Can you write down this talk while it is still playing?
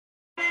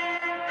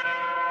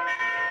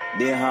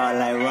They hard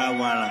like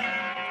Rottweiler.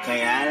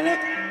 Kayalik.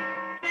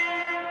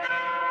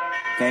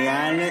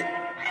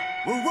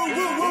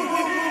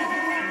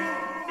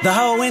 The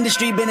whole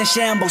industry been in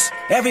shambles.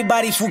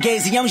 Everybody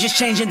fugazi, I'm just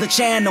changing the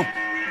channel.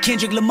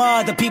 Kendrick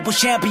Lamar, the people's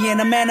champion.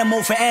 I'm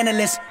animal for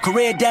analysts.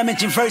 Career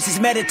damaging versus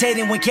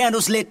meditating when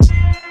candles lit.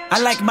 I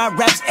like my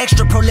raps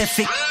extra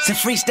prolific. Some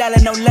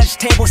freestyling, no lunch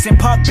tables and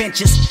park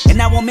benches.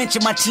 And I won't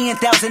mention my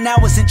 10,000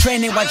 hours in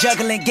training while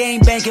juggling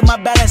game banking. My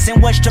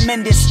balancing was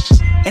tremendous.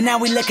 And now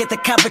we look at the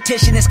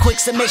competition as quick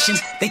submission.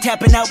 They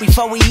tapping out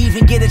before we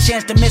even get a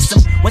chance to miss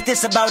them. What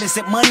this about, is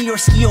it money or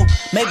skill?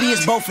 Maybe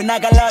it's both, and I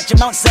got large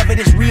amounts of it,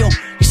 it's real.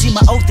 You see,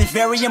 my oath is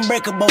very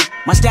unbreakable.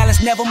 My style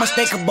is never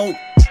mistakable.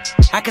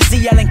 I can see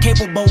y'all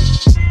incapable.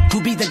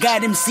 Who be the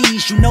god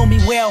MCs, you know me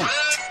well.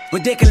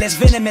 Ridiculous,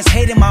 venomous,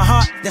 hate in my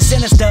heart. The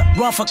sinister,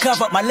 run for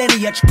cover, my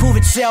lineage prove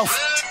itself.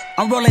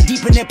 I'm rolling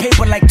deep in their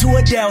paper like two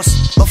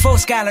Adele's. Before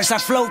scholars, I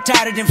float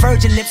tighter than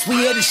virgin lips. We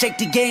here to shake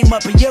the game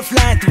up and you're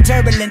flying through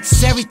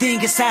turbulence.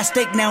 Everything is high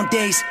stake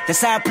nowadays.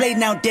 That's how I play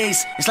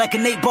nowadays. It's like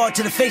an 8-ball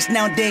to the face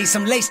nowadays.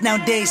 I'm laced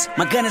nowadays.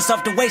 My gun is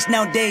off the waist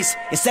nowadays.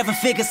 It's 7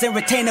 figures and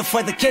retainer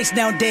for the case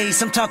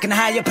nowadays. I'm talking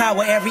higher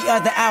power every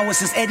other hour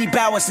since Eddie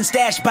Bowers and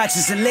stash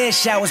boxes and lead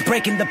showers.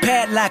 Breaking the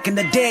padlock and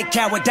the dead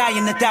coward.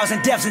 Dying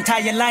 1,000 deaths.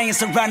 Entire lion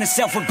surround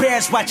itself with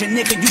bears. Watch a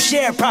nigga, you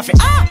share profit.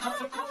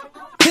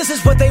 This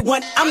is what they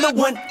want, I'm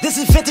the one. This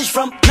is vintage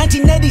from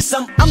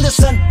 1980-some. I'm the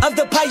son of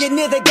the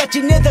pioneer that got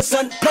you near the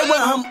sun. Play with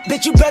him,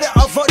 bitch, you better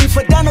off voting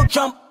for Donald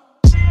Trump.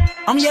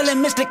 I'm yelling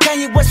Mr.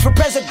 Kanye West for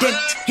president.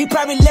 He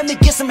probably let me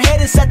get some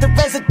head inside the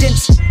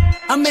residence.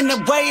 I'm in the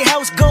White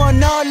House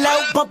going all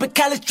out, bumping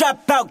college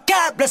dropout.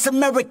 God bless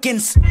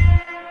Americans.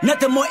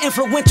 Nothing more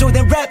influential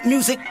than rap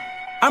music.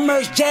 I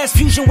merge jazz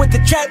fusion with the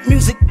trap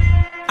music.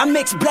 I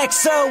mix black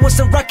soul with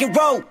some rock and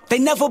roll. They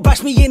never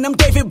box me in, I'm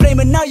David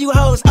blaming all you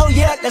hoes. Oh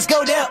yeah, let's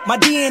go there. My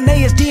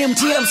DNA is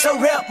DMT, I'm so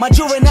real. My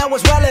juvenile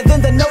was wilder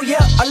than the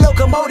no-yeah. A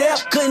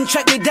locomotive, couldn't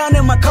track me down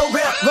in my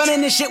co-rap.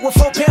 Running this shit with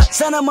 4 pair.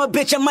 Son of a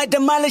bitch, I might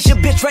demolish your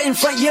bitch right in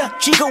front, yeah.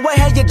 Chico, what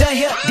have you done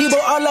here?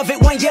 Debo, all of it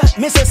 1 year.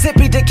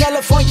 Mississippi to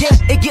California,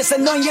 it gets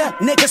annoying, yeah.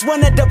 Niggas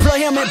wanna deploy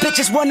him and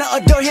bitches wanna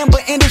adore him.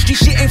 But industry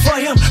shit ain't for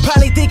him,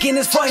 probably thinking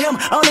it's for him.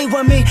 Only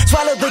one me,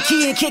 swallow the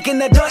key and kicking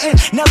the door in.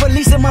 Never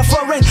leasing my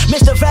foreign,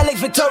 Mr. Valak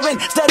Victorian,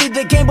 studied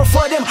the game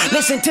before them.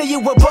 Listen till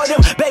you report them.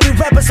 Baby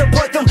rappers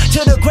support them.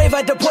 To the grave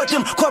I deport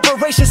them.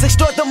 Corporations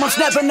extort them. I'm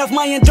snapping off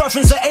my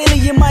endorphins. An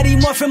alien mighty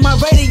morphin. My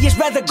radius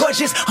rather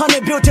gorgeous.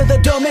 100 bill to the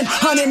doorman.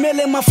 100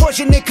 million my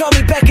fortune. They call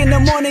me back in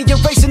the morning.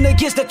 You're racing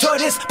against the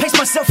tortoise. Pace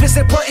myself is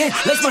important.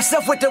 Lace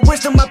myself with the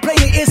wisdom. My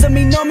playing is of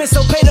me enormous.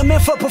 So pay them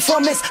in for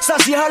performance.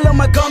 Saucy all on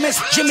my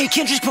garments. Jimmy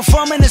Kendrick's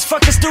performing. This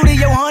fucking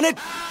studio haunted.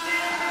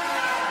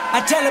 I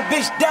tell a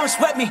bitch, don't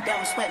sweat me.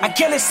 I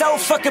kill it so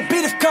fucking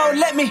beat if cold,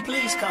 let me.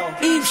 Please call.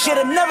 Eve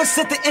should've never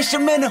sent the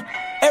instrumental.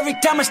 Every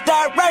time I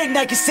start writing,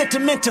 I get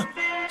sentimental.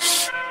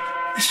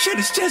 This shit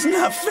is just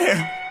not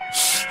fair.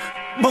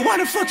 But why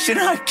the fuck should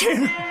I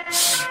care?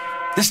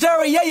 The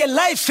story of your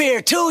life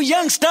here. 2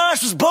 young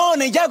stars was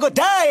born and y'all gon'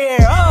 die here.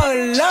 Oh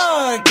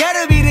Lord,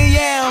 gotta be the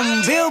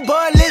yam.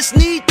 Billboard list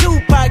need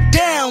Tupac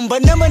down.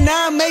 But number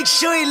 9, make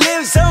sure he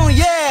lives on,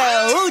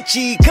 yeah.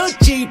 Oochie,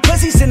 coochie,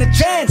 pussies in a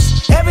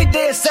trance. Every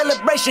day is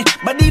celebration.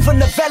 But even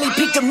the valley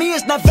peak to me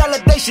is not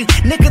validation.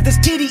 Nigga, this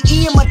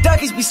TDE and my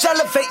doggies be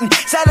salivating.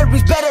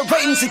 Salaries, better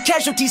ratings, and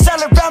casualties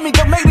all around me.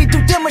 Don't make me do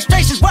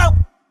demonstrations, whoa.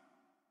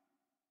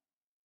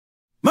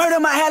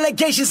 Murder my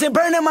allegations and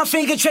burning my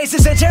finger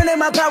traces and turning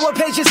my power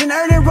pages and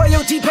earning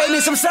royalty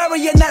payments. I'm sorry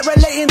you're not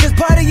relating, this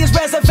party is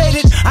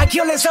reservated. I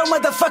kill it so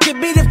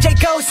motherfucking beat if J.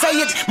 Cole say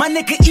it. My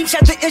nigga Eve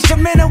shot the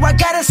instrumental, I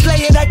gotta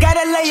slay it, I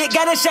gotta lay it,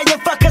 gotta show you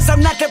fuckers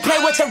I'm not to play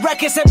with the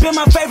records. Have been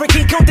my favorite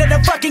King Kunta, the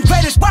fucking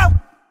greatest, whoa!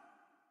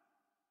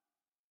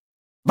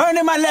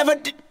 Burning my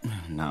lever.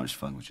 Nah, I'm just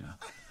fucking with y'all.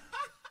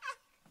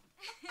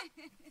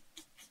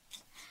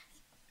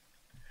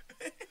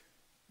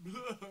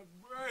 Blood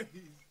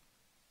brains.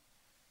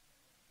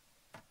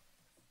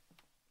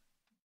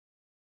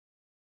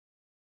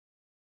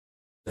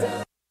 Yeah.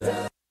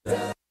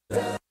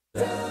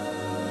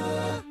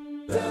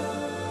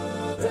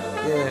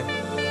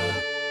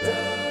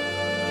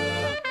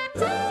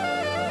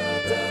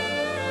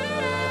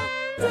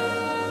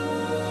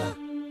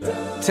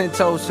 10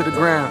 toes to the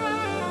ground.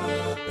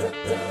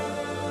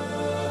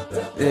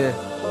 Yeah.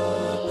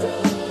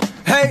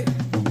 Hey,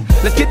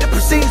 let's get the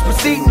proceedings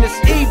proceeding this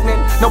evening.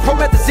 No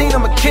promethazine,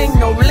 I'm a king,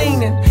 no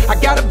leaning. I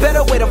got a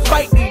better way to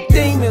fight these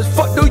demons.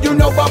 Fuck do you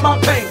know about my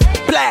pain?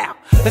 Blah.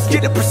 Let's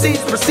get the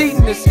proceedings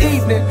proceeding this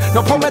evening.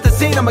 No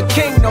promethazine, I'm a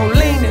king, no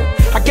leaning.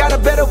 I got a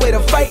better way to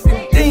fight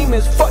these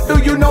demons. Fuck do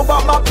you know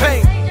about my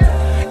pain?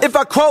 If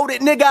I quote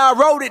it, nigga, I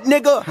wrote it,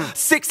 nigga.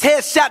 6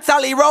 headshots,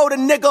 Ollie wrote a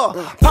nigga.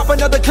 Pop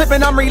another clip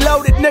and I'm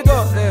reloaded,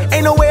 nigga.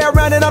 Ain't no way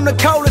around it, I'm the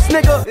coldest,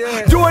 nigga.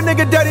 Do a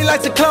nigga dirty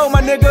like to clone,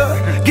 my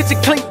nigga. Get you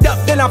cleaned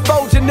up, then I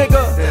fold you,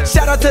 nigga.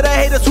 Shout out to the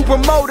haters who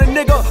promote a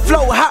nigga.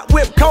 Flow hot,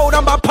 whip cold,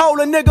 I'm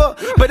bipolar, nigga.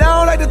 But I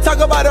don't like to talk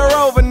about a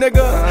rover,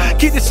 nigga.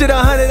 Keep this shit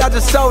 100, I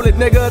just sold it,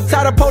 nigga.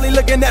 Tired of Poli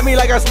looking at me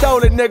like I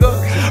stole it,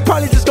 nigga.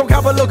 Probably just gon'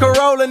 cop a little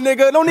Corolla,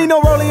 nigga. Don't need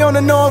no rolling on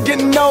the know I'm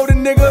getting older,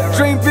 nigga.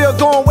 Dreamville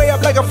going way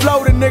up like a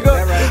floater,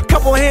 nigga.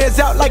 Couple hands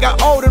out like I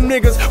owe them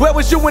niggas. Where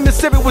was you when the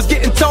Civic was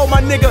getting told,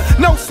 my nigga?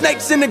 No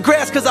snakes in the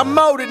grass cause I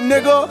mowed it,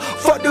 nigga.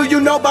 Fuck do you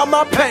know about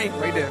my pain?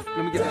 Right there,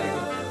 let me get that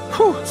again.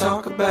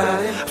 Talk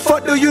about it.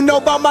 Fuck do you know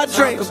about my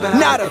dreams?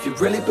 Nada. If you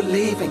really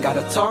believe, ain't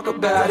gotta talk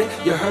about it.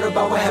 You heard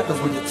about what happens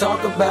when you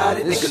talk about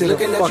it. Niggas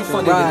looking at you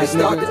funny, then they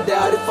start to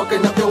doubt it.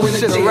 Fucking up your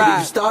energy,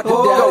 you start to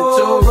doubt it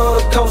too.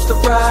 Roller coaster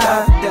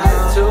ride.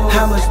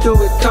 How much do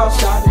it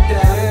cost?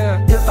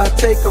 If I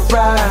take a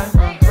ride.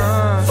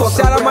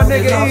 Shout out my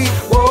nigga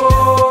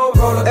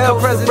E. El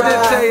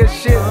Presidente and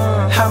shit.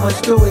 How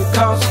much do it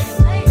cost?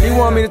 You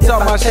want me to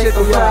talk my shit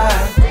to ride?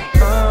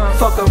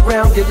 Fuck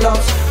around, get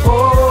lost.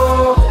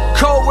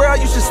 Cold world,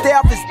 you should stay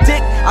off this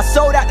dick. I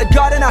sold out the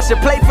garden, I should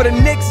play for the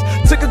Knicks.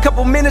 Took a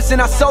couple minutes and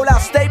I sold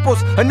out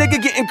Staples. A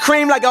nigga getting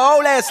cream like a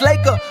old ass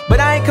Laker. But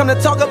I ain't come to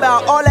talk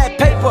about all that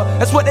paper.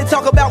 That's what they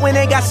talk about when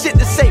they ain't got shit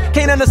to say.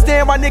 Can't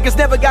understand why niggas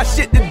never got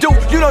shit to do.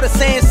 You know the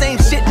saying, same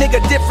shit,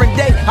 nigga, different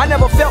day. I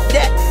never felt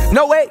that,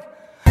 no way.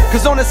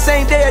 Cause on the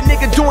same day a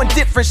nigga doing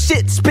different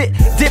shit. Spit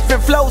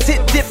different flows,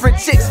 hit different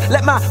chicks.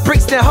 Let my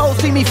bricks and hoes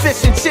see me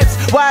fishing chips.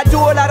 Why I do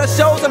a lot of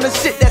shows, I'm the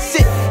shit, that's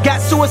it.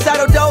 Got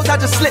suicidal doors, I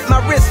just slit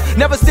my wrist.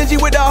 Never stingy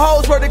with the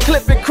hoes, word the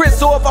Cliff and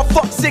Chris. Or if I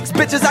fuck 6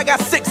 bitches, I got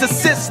 6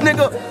 assists,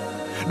 nigga.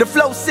 The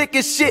flow sick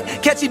as shit.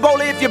 Catchy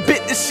bowler if you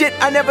bit the shit.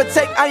 I never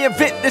take, I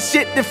invent the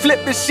shit. Then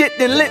flip the shit,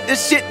 then lit the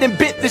shit. Then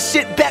bit the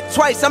shit back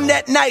twice, I'm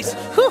that nice.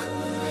 Whew.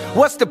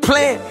 What's the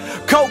plan?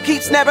 Coke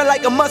keeps snapping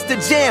like a mustard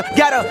jam.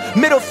 Got a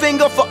middle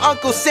finger for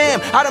Uncle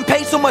Sam. I done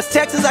paid so much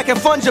taxes I can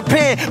fund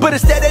Japan. But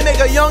instead they make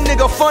a young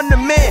nigga fund the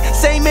man.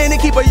 Same man, they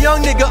keep a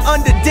young nigga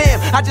under dam.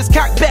 I just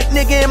cock back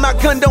nigga and my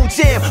gun don't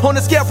jam. On a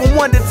scale from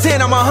 1 to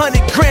 10, I'm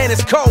 100 grand,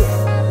 it's cold.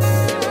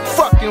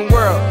 Fucking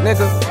world,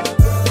 nigga.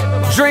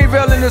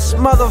 Dreamville in this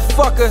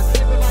motherfucker.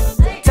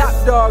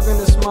 Top dog in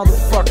this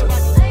motherfucker.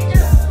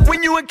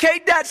 When you and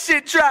K, that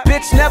shit drop.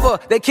 Bitch, never.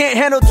 They can't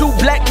handle 2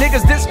 black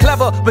niggas this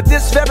clever. But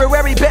this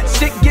February, bet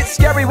shit gets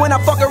scary when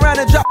I fuck around and